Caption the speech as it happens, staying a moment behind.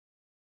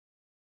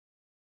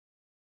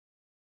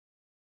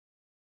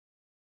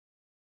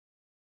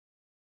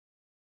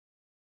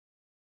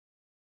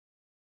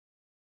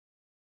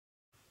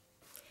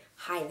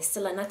Hi, this is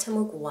Elena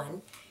Tamuk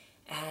 1,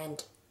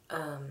 and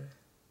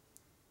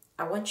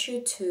I want you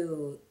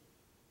to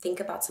think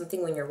about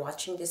something when you're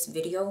watching this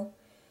video.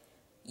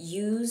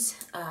 Use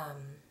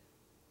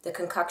the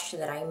concoction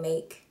that I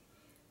make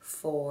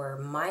for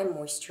my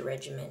moisture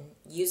regimen.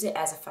 Use it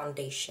as a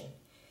foundation.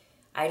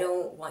 I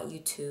don't want you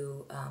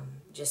to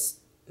just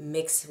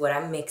mix what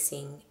I'm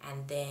mixing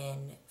and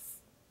then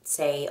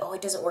say, oh,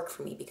 it doesn't work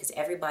for me, because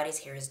everybody's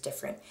hair is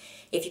different.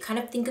 If you kind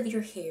of think of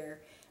your hair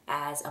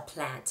as a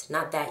plant,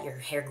 not that your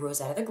hair grows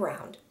out of the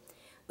ground,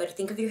 but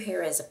think of your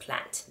hair as a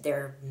plant. There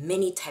are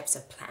many types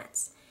of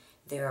plants.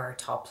 There are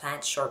tall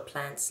plants, short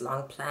plants,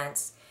 long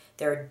plants.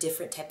 There are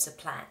different types of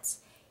plants.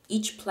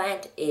 Each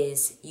plant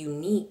is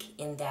unique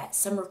in that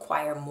some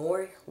require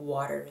more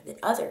water than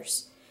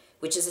others,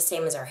 which is the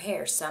same as our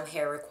hair. Some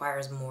hair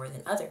requires more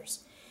than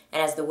others.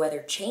 And as the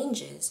weather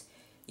changes,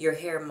 your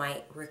hair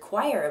might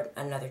require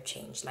another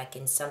change. Like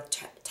in some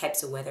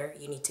types of weather,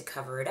 you need to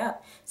cover it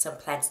up. Some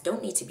plants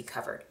don't need to be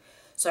covered.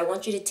 So I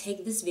want you to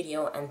take this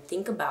video and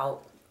think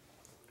about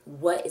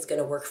what is going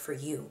to work for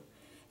you.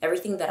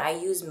 Everything that I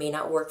use may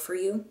not work for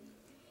you,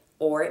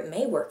 or it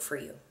may work for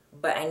you.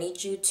 But I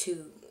need you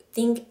to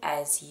think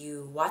as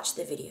you watch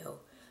the video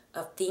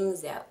of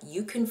things that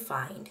you can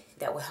find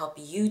that will help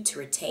you to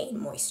retain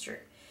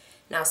moisture.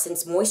 Now,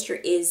 since moisture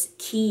is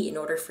key in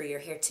order for your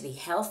hair to be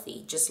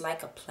healthy, just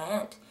like a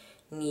plant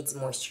needs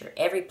moisture,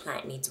 every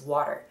plant needs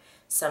water.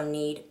 Some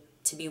need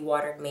to be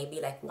watered maybe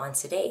like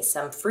once a day,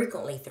 some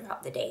frequently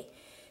throughout the day.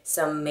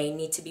 Some may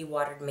need to be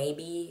watered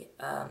maybe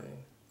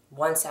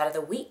once out of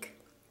the week.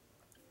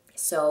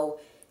 So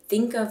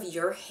think of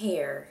your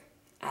hair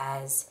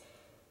as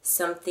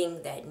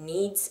something that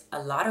needs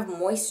a lot of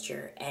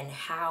moisture, and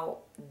how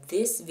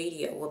this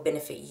video will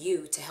benefit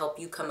you to help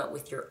you come up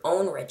with your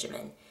own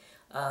regimen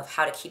of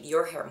how to keep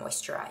your hair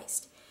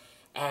moisturized.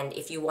 And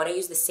if you want to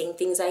use the same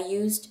things I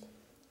used,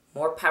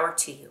 more power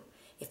to you.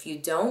 If you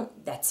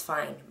don't, that's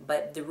fine.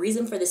 But the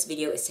reason for this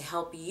video is to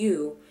help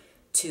you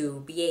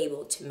to be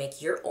able to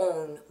make your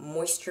own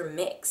moisture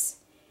mix.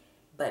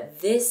 But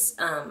this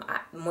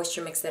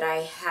moisture mix that I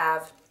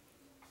have,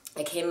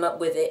 I came up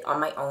with it on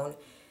my own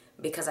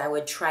because I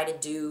would try to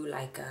do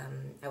like,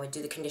 I would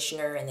do the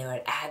conditioner and then I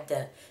would add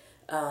the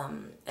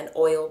an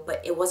oil,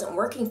 but it wasn't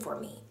working for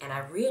me. And I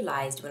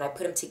realized when I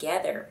put them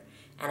together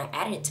and I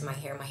added it to my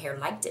hair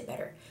liked it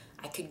better.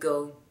 I could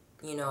go,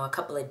 a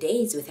couple of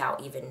days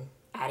without even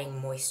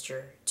adding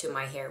moisture to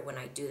my hair when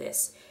I do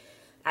this.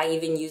 I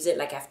even use it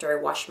like after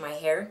I wash my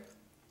hair,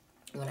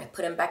 when I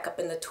put them back up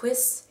in the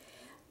twists,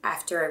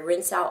 after I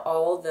rinse out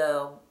all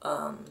the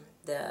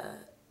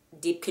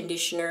deep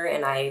conditioner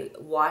and I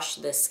wash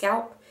the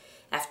scalp.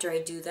 After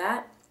I do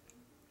that,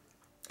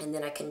 and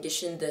then I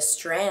condition the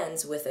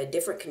strands with a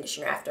different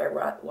conditioner after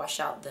I wash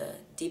out the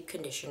deep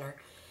conditioner,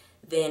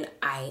 then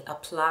I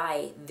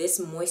apply this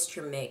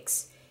moisture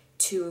mix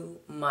to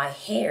my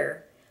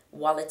hair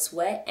while it's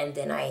wet, and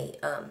then I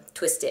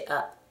twist it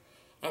up.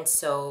 And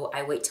so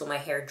I wait till my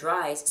hair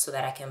dries so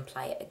that I can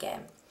apply it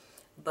again.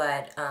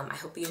 But I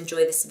hope you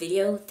enjoy this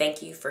video.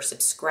 Thank you for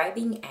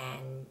subscribing,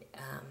 and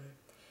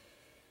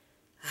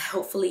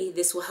hopefully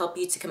this will help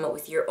you to come up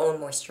with your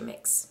own moisture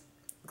mix.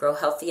 Grow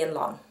healthy and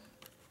long.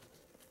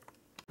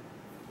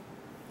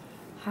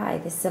 Hi,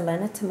 this is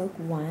Elena Tamuk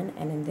 1,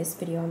 and in this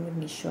video I'm going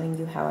to be showing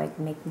you how I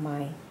make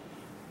my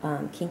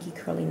Kinky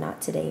Curly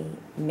Knot Today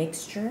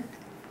mixture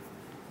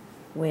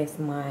with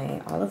my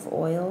olive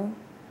oil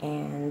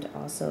and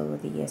also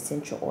the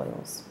essential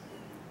oils.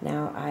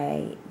 Now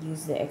I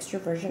use the extra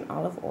virgin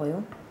olive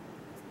oil.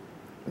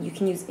 You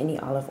can use any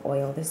olive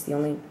oil. This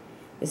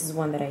is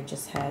one that I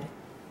just had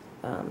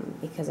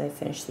because I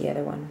finished the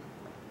other one.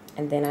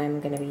 And then I'm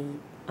going to be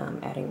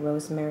adding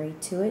rosemary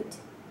to it.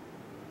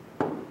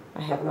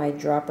 I have my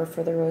dropper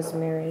for the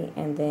rosemary,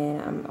 and then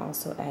I'm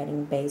also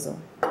adding basil.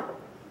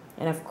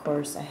 And of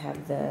course I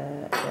have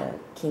the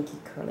Kinky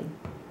Curly,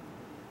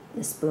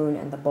 the spoon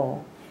and the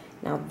bowl.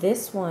 Now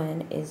this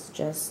one is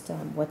just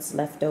what's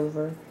left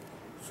over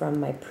from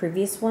my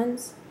previous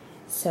ones,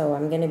 so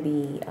I'm going to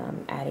be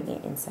adding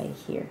it inside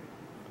here.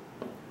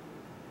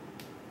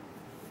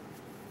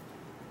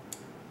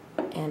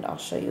 And I'll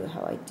show you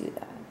how I do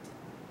that.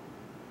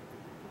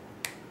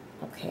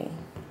 Okay,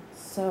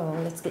 so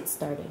let's get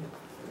started.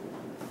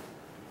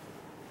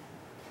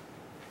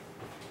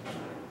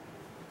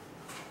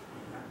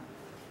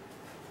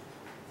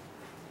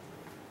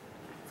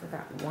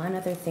 Forgot one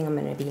other thing I'm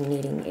going to be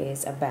needing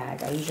is a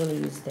bag. I usually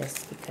use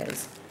this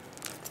because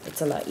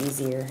it's a lot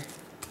easier.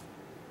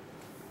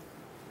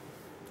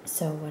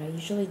 So what I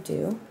usually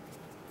do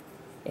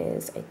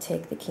is I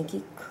take the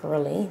Kinky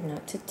Curly,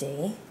 not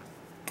today,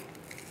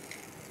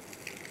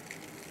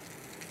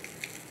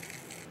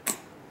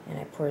 and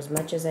I pour as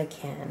much as I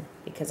can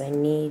because I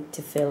need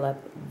to fill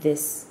up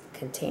this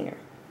container.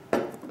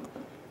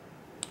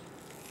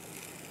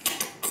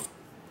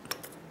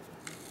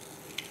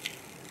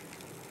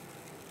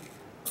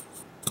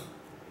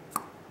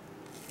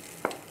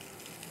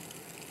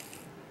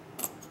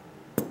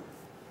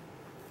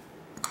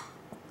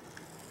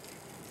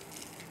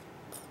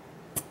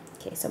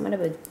 Okay, so I'm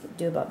gonna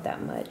do about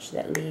that much.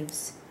 That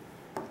leaves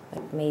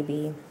like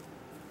maybe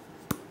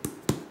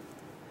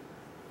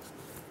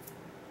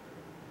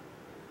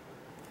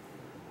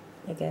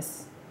I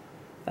guess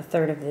a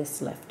third of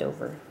this left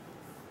over,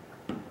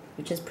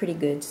 which is pretty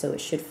good, so it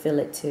should fill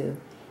it to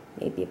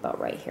maybe about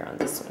right here on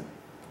this one.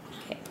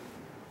 Okay,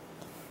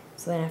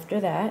 so then after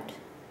that,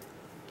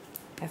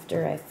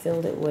 after I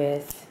filled it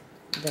with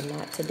the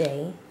Not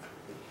Today,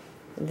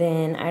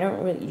 then I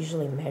don't really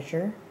usually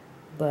measure,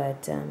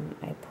 but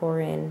I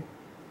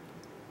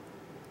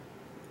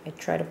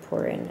try to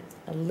pour in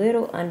a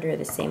little under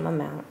the same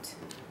amount,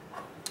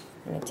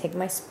 and I take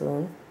my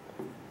spoon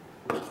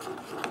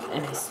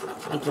and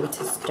I begin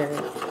to stir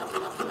it.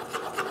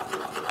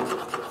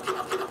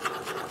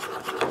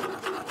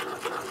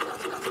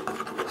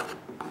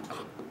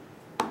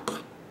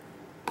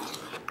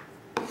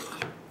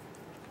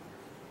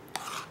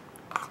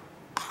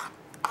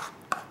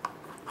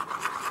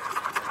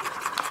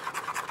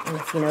 And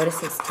if you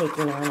notice, it's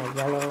taking on a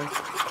yellow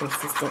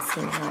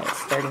consistency now.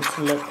 It's starting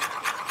to look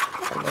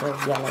a little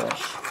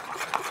yellowish.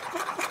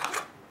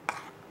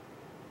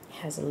 It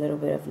has a little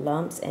bit of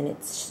lumps, and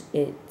it's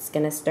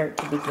gonna start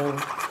to begin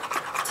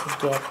to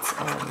get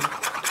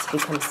to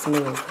become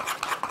smooth.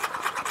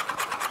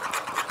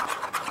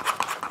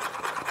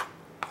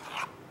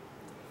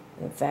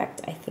 In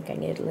fact, I think I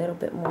need a little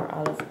bit more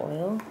olive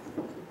oil,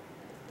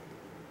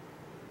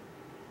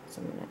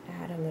 so I'm gonna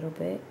add a little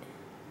bit.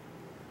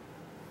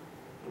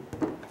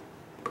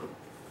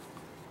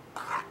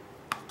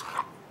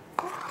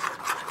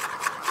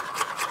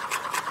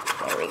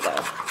 There we go.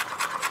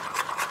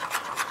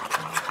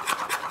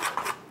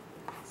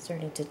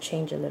 Starting to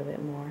change a little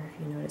bit more.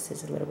 You notice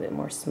it's a little bit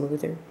more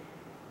smoother,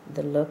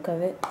 the look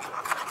of it.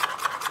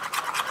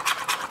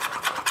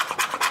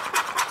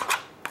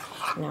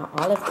 Now,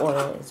 olive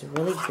oil is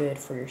really good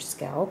for your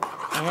scalp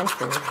and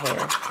for your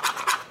hair.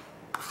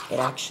 It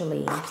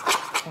actually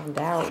found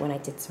out when I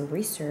did some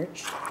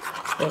research,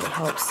 it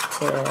helps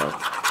to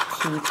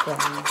keep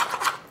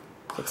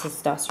the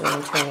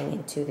testosterone turning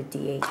into the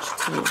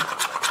DHT,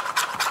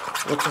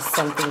 which is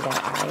something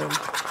that I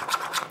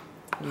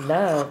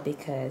love,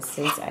 because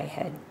since I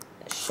had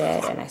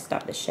shed and I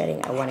stopped the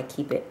shedding, I want to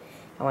keep it,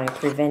 I want to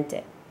prevent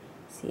it.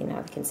 See,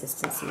 now the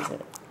consistency is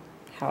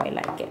how I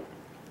like it.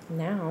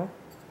 Now,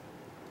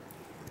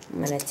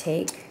 I'm going to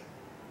take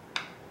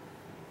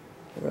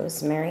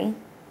rosemary.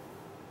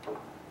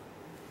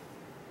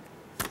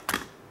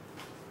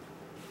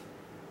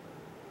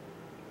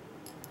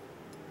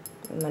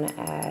 I'm going to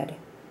add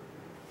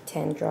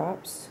 10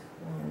 drops.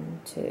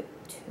 1, 2,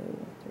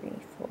 3,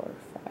 4,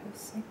 5,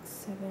 6,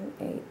 7,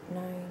 8,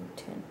 9,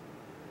 10.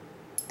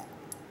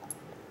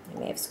 I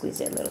may have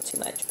squeezed it a little too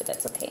much, but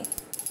that's okay.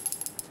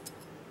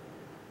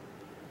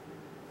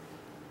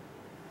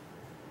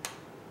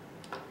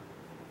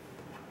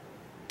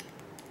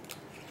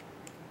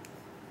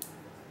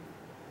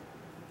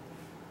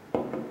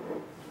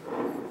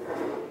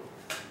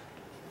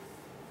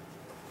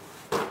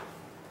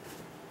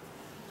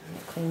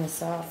 Clean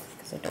this off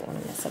because I don't want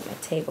to mess up my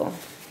table.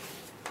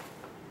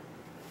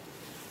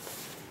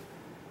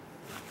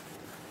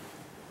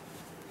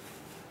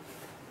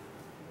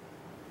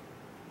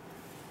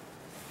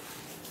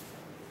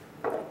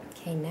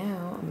 Okay,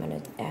 now I'm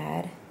going to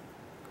add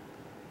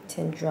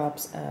 10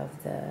 drops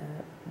of the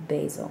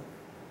basil.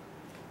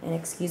 And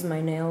excuse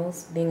my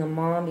nails. Being a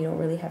mom, you don't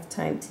really have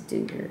time to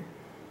do your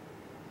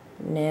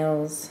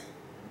nails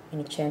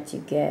any chance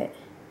you get.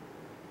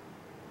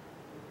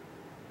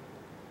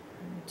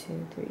 1,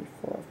 2, 3,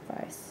 4,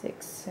 5,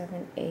 6,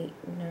 7, 8,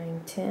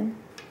 9, 10.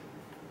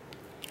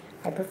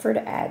 I prefer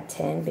to add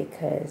 10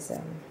 because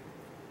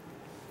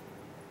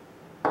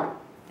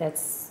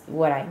that's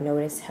what I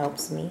notice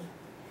helps me.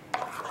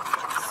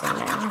 So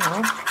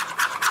now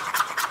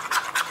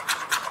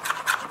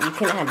you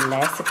can add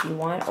less if you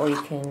want, or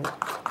you can,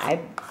 I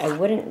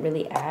wouldn't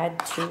really add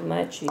too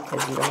much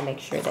because you want to make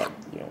sure that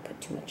you don't put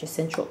too much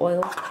essential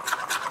oil.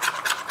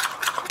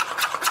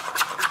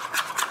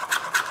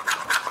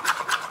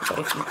 But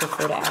if you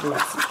prefer to add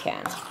less, you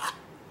can.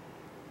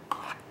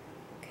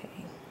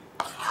 Okay.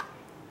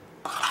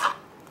 I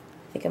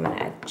think I'm going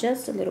to add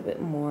just a little bit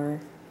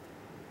more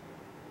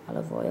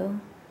olive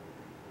oil.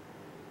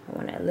 I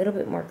want it a little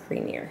bit more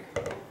creamier.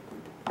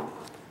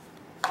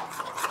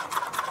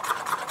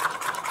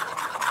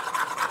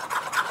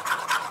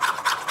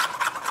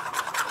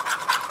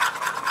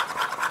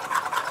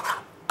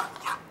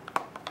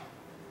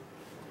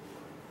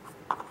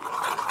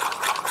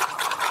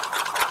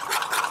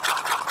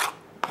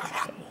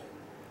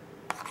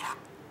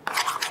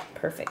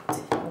 Perfect.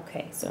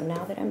 Okay, so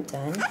now that I'm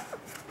done,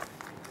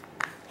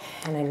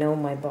 and I know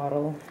my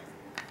bottle,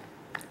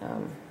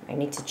 I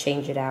need to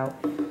change it out,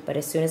 but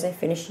as soon as I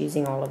finish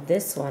using all of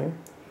this one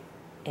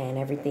and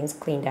everything's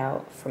cleaned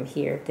out from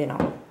here, then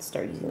I'll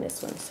start using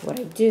this one. So what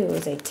I do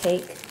is I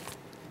take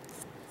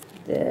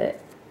the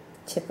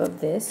tip of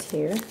this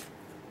here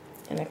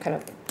and I kind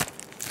of,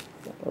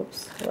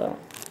 oops, well,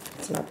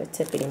 it's not the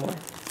tip anymore.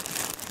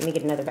 Let me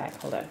get another bag,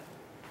 hold on.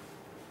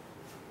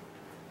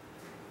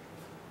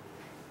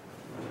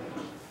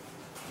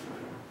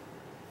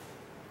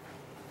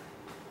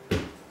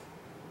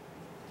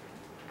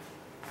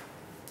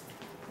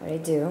 what I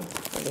do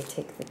is I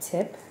take the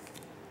tip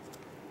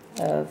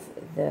of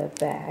the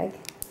bag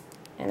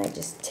and I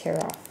just tear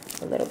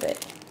off a little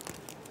bit.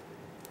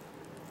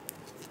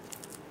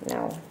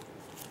 Now,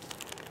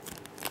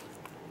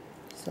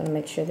 just want to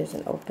make sure there's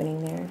an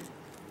opening there.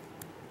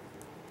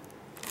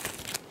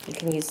 You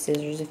can use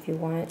scissors if you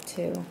want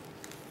to.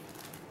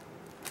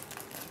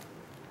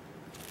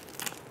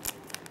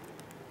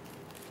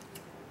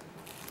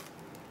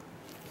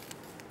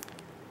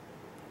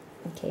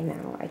 Okay,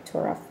 now I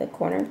tore off the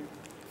corner.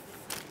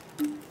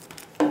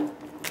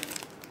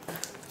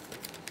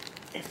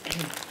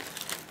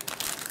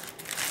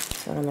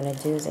 So what I'm going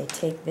to do is I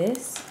take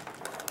this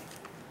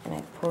and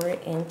I pour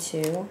it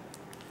into,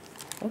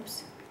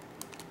 oops,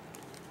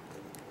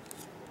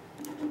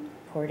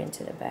 pour it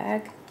into the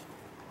bag.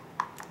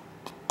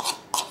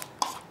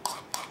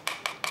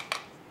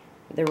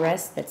 The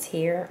rest that's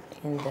here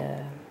in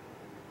the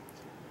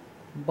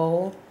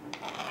bowl,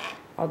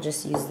 I'll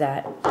just use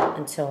that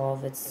until all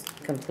of it's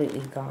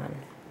completely gone.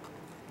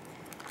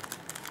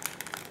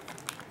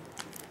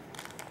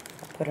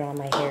 I'll put it on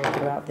my hair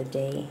throughout the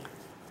day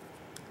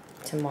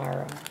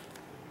tomorrow.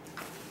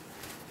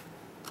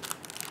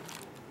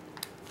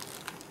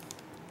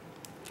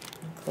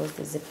 Close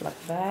the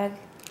Ziploc bag.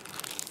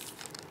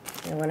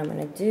 And what I'm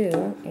going to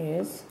do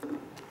is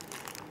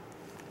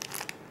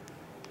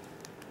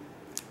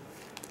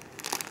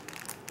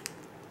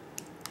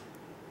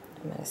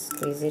I'm going to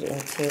squeeze it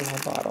into my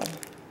bottle.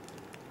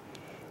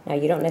 Now,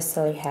 you don't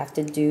necessarily have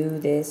to do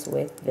this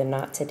with the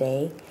Not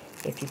Today.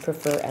 If you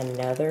prefer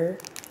another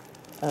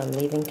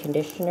leave-in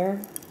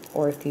conditioner,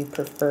 or if you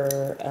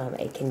prefer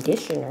a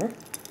conditioner,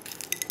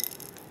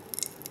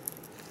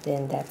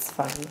 then that's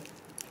fine.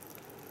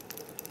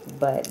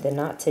 But the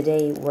Not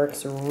Today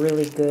works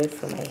really good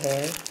for my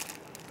hair.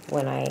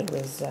 When I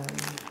was,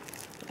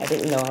 I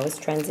didn't know I was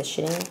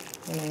transitioning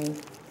when I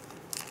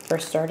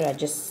first started. I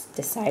just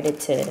decided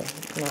to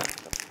not,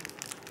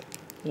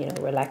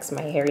 relax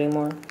my hair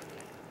anymore.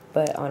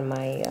 But on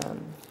my,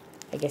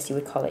 I guess you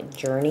would call it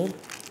journey,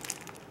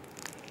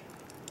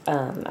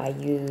 I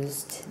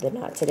used the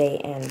Not Today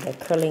and the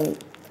curling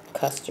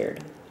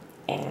custard,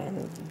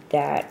 and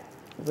that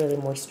really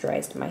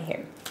moisturized my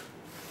hair.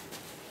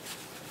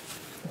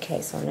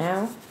 Okay, so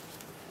now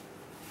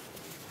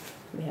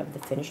we have the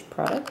finished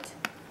product.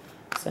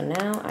 So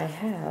now I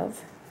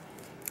have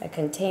a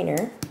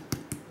container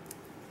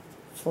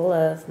full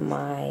of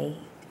my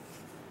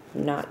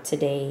Not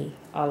Today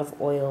olive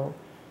oil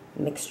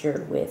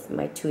mixture with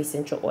my 2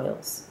 essential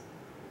oils.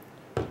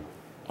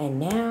 And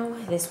now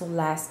this will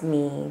last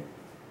me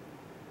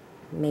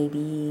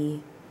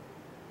maybe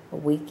a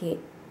week,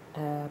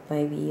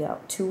 maybe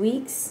 2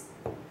 weeks,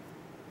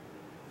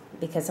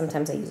 because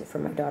sometimes I use it for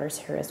my daughter's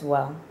hair as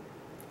well.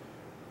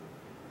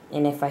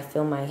 And if I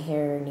feel my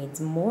hair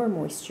needs more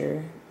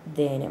moisture,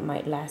 then it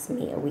might last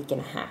me a week and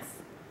a half.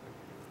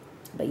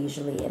 But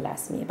usually it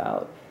lasts me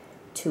about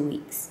 2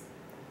 weeks.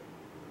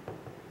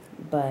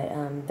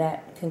 But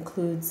that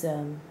concludes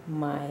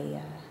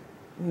my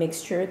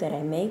mixture that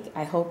I make.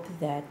 I hope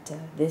that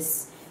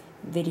this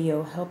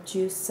video helped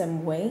you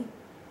some way.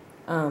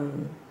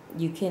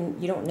 You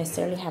don't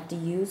necessarily have to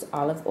use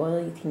olive oil.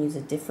 You can use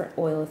a different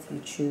oil if you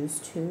choose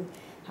to.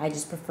 I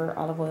just prefer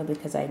olive oil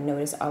because I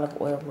notice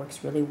olive oil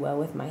works really well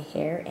with my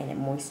hair and it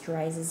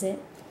moisturizes it.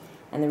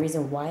 And the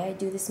reason why I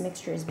do this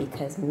mixture is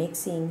because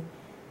mixing,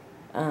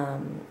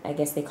 I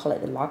guess they call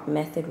it the lock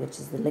method, which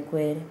is the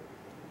liquid,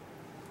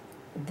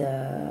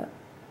 I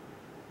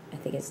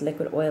think it's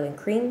liquid oil and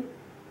cream,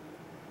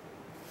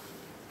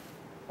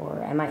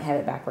 or I might have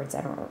it backwards.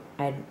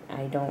 I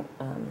don't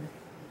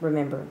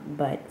remember,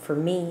 but for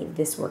me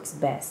this works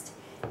best.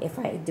 If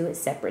I do it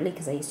separately,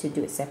 because I used to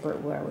do it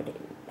separate where I would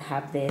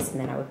have this and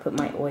then I would put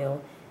my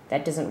oil,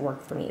 that doesn't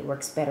work for me. It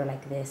works better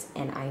like this,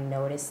 and I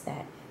noticed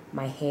that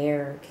my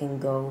hair can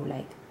go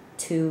like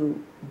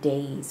 2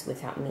 days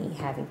without me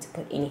having to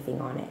put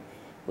anything on it,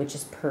 which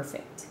is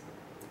perfect.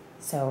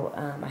 So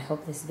I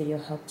hope this video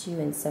helped you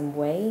in some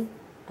way.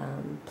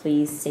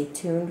 Please stay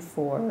tuned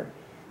for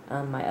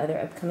my other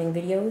upcoming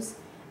videos.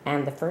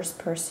 And the first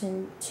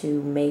person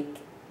to make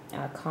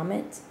a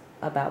comment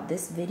about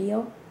this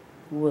video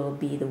will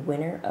be the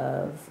winner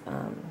of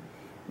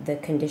the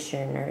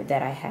conditioner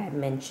that I had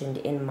mentioned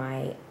in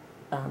my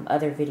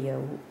other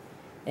video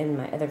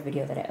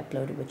that I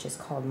uploaded, which is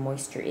called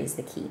Moisture is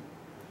the Key.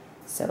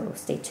 So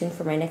stay tuned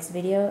for my next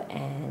video,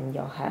 and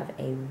y'all have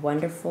a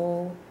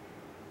wonderful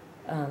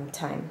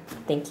time.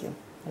 Thank you.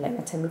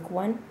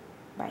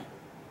 Bye.